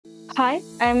Hi,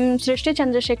 I'm Srushti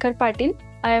Patil.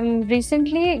 I am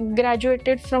recently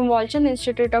graduated from Walchand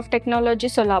Institute of Technology,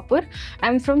 Solapur.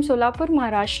 I'm from Solapur,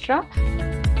 Maharashtra.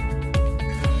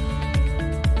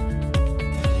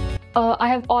 I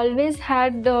have always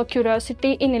had the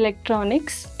curiosity in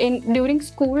electronics. During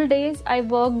school days, I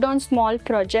worked on small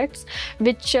projects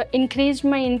which increased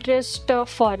my interest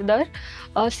further.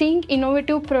 Seeing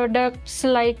innovative products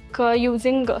like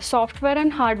using software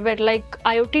and hardware like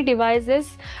IoT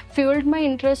devices fueled my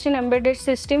interest in embedded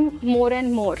system more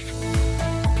and more.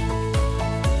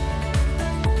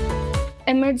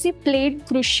 Emertxe played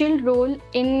crucial role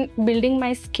in building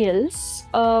my skills.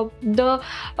 The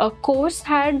course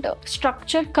had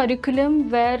structured curriculum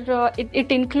where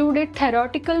it included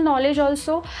theoretical knowledge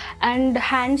also and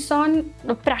hands-on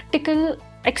practical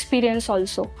experience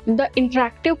also. The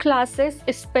interactive classes,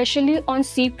 especially on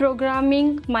C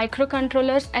programming,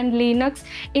 microcontrollers and Linux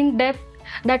in depth,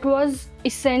 that was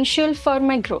essential for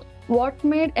my growth. What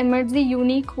made Emertxe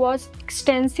unique was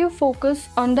extensive focus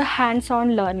on the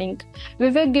hands-on learning.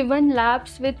 We were given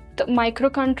labs with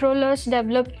microcontrollers,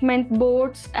 development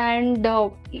boards, and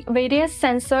various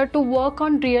sensors to work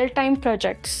on real-time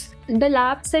projects. The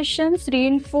lab sessions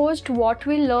reinforced what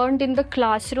we learned in the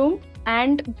classroom,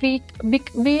 and we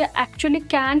actually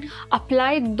can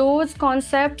apply those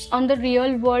concepts on the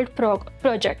real world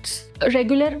projects.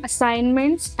 Regular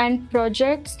assignments and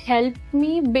projects help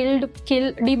me build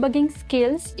debugging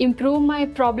skills, improve my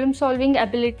problem solving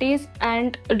abilities,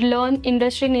 and learn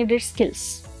industry needed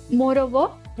skills.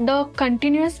 Moreover, the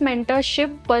continuous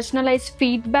mentorship, personalized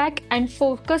feedback, and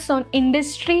focus on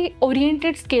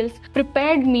industry-oriented skills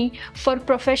prepared me for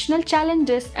professional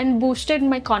challenges and boosted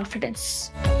my confidence.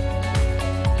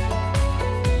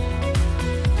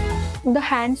 The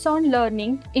hands-on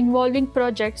learning involving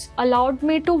projects allowed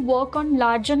me to work on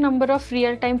larger number of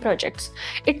real-time projects.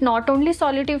 It not only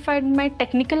solidified my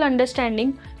technical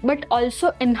understanding but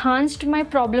also enhanced my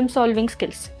problem-solving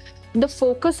skills. The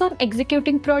focus on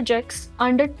executing projects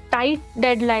under tight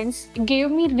deadlines gave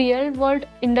me real-world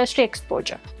industry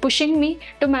exposure, pushing me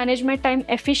to manage my time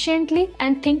efficiently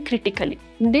and think critically.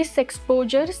 This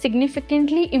exposure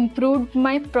significantly improved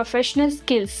my professional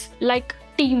skills like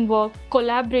teamwork,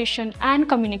 collaboration, and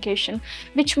communication,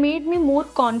 which made me more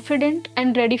confident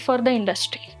and ready for the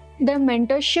industry. The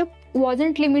mentorship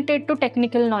wasn't limited to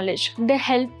technical knowledge. They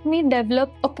helped me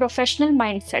develop a professional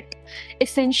mindset,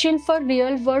 essential for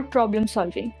real-world problem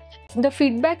solving. The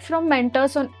feedback from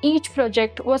mentors on each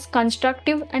project was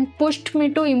constructive and pushed me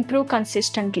to improve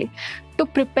consistently. To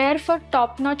prepare for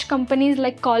top-notch companies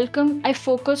like Qualcomm, I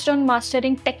focused on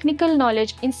mastering technical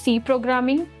knowledge in C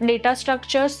programming, data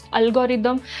structures,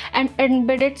 algorithm, and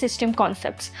embedded system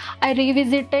concepts. I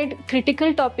revisited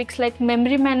critical topics like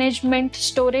memory management,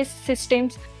 storage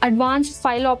systems, advanced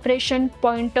file operation,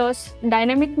 pointers,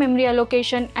 dynamic memory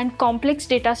allocation, and complex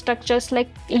data structures like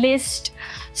lists,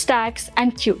 stacks,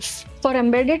 and queues. For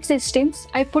embedded systems,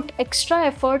 I put extra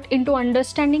effort into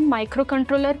understanding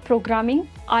microcontroller programming,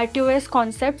 RTOS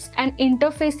concepts, and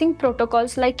interfacing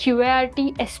protocols like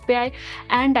QART, SPI,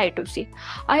 and I2C.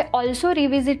 I also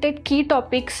revisited key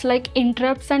topics like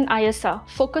interrupts and ISR,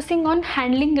 focusing on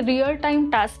handling real-time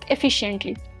tasks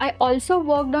efficiently. I also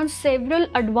worked on several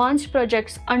advanced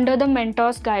projects under the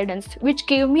mentor's guidance, which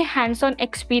gave me hands-on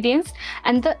experience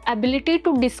and the ability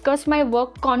to discuss my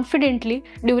work confidently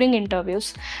during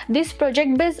interviews. This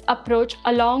project-based approach,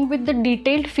 along with the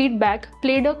detailed feedback,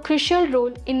 played a crucial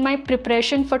role in my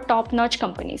preparation for top-notch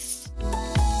companies.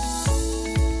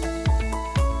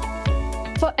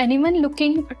 For anyone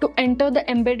looking to enter the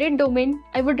embedded domain,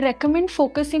 I would recommend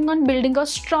focusing on building a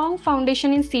strong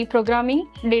foundation in C programming,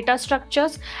 data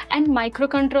structures, and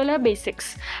microcontroller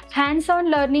basics. Hands-on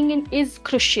learning is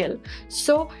crucial,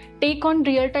 so take on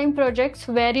real-time projects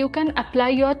where you can apply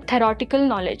your theoretical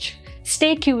knowledge.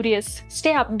 Stay curious,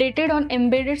 stay updated on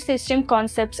embedded system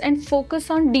concepts, and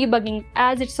focus on debugging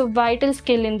as it's a vital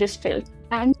skill in this field.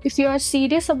 And if you are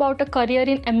serious about a career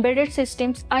in embedded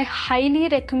systems, I highly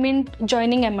recommend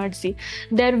joining Emertxe.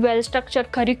 Their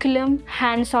well-structured curriculum,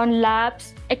 hands-on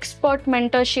labs, expert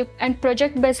mentorship, and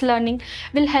project-based learning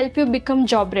will help you become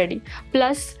job-ready.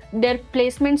 Plus, their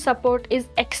placement support is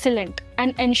excellent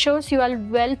and ensures you are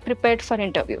well prepared for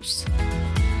interviews.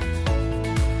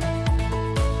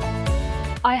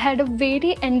 I had a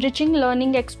very enriching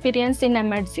learning experience in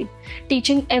Emertxe,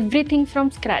 teaching everything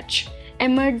from scratch.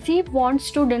 Emertxe wants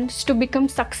students to become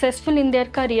successful in their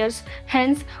careers,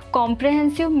 hence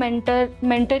comprehensive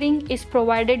mentoring is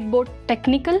provided both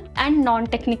technical and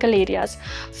non-technical areas.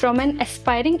 From an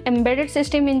aspiring embedded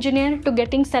system engineer to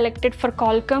getting selected for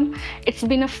Qualcomm, it's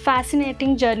been a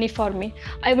fascinating journey for me.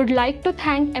 I would like to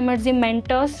thank Emertxe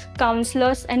mentors,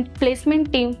 counselors and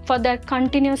placement team for their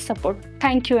continuous support.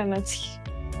 Thank you, Emertxe.